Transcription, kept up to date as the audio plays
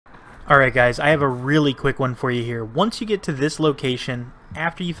Alright guys, I have a really quick one for you here. Once you get to this location,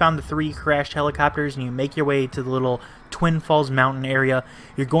 after you found the 3 crashed helicopters and you make your way to the little Twin Falls Mountain area,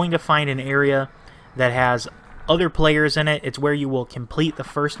 you're going to find an area that has other players in it. It's where you will complete the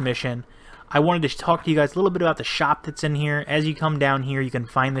first mission. I wanted to talk to you guys a little bit about the shop that's in here. As you come down here, you can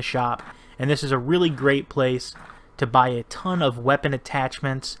find the shop, and this is a really great place to buy a ton of weapon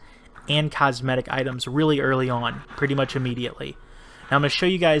attachments and cosmetic items really early on, pretty much immediately. Now I'm going to show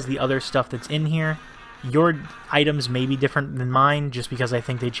you guys the other stuff that's in here. Your items may be different than mine just because I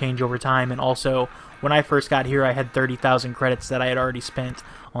think they change over time, and also when I first got here I had 30,000 credits that I had already spent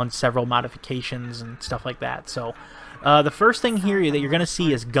on several modifications and stuff like that. So the first thing here that you're going to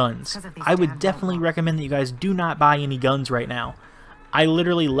see is guns. I would definitely recommend that you guys do not buy any guns right now. I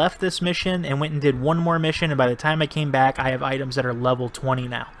literally left this mission and went and did one more mission, and by the time I came back I have items that are level 20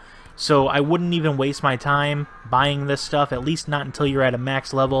 now. So I wouldn't even waste my time buying this stuff, at least not until you're at a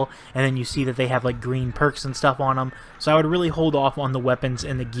max level, and then you see that they have like green perks and stuff on them. So I would really hold off on the weapons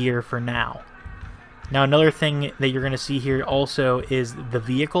and the gear for now. Now another thing that you're going to see here also is the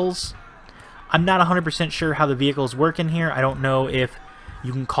vehicles. I'm not 100% sure how the vehicles work in here. I don't know if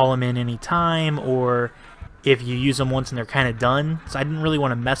you can call them in any time or if you use them once and they're kind of done. So I didn't really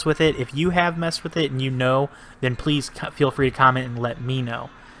want to mess with it. If you have messed with it and you know, then please feel free to comment and let me know.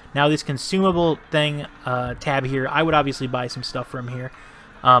 Now this consumable thing tab here, I would obviously buy some stuff from here.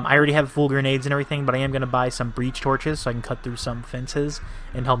 I already have full grenades and everything, but I am going to buy some breach torches so I can cut through some fences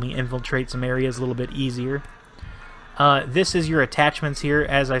and help me infiltrate some areas a little bit easier. This is your attachments here.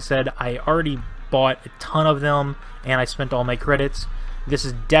 As I said, I already bought a ton of them and I spent all my credits. This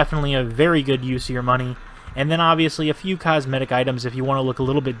is definitely a very good use of your money. And then obviously a few cosmetic items if you want to look a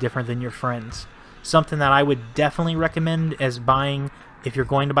little bit different than your friends. Something that I would definitely recommend as buying, if you're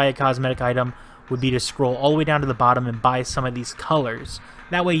going to buy a cosmetic item, would be to scroll all the way down to the bottom and buy some of these colors.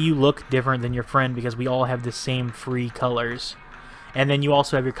 That way you look different than your friend because we all have the same free colors. And then you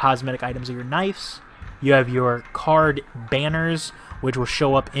also have your cosmetic items of your knives. You have your card banners, which will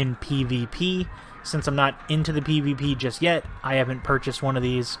show up in PvP. Since I'm not into the PvP just yet, I haven't purchased one of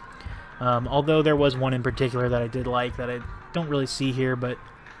these. Although there was one in particular that I did like that I don't really see here, but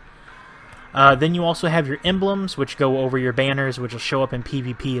then you also have your emblems, which go over your banners, which will show up in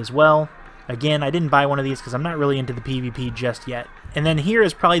PvP as well. Again, I didn't buy one of these because I'm not really into the PvP just yet. And then here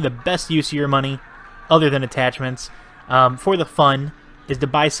is probably the best use of your money, other than attachments, for the fun, is to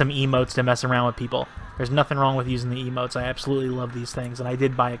buy some emotes to mess around with people. There's nothing wrong with using the emotes. I absolutely love these things, and I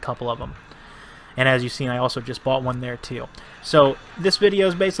did buy a couple of them. And as you've seen, I also just bought one there too. So this video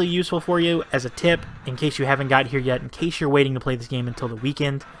is basically useful for you as a tip in case you haven't got here yet, in case you're waiting to play this game until the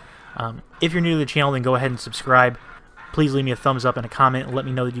weekend. If you're new to the channel, then go ahead and subscribe. Please leave me a thumbs up and a comment and let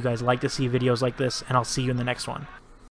me know that you guys like to see videos like this, and I'll see you in the next one.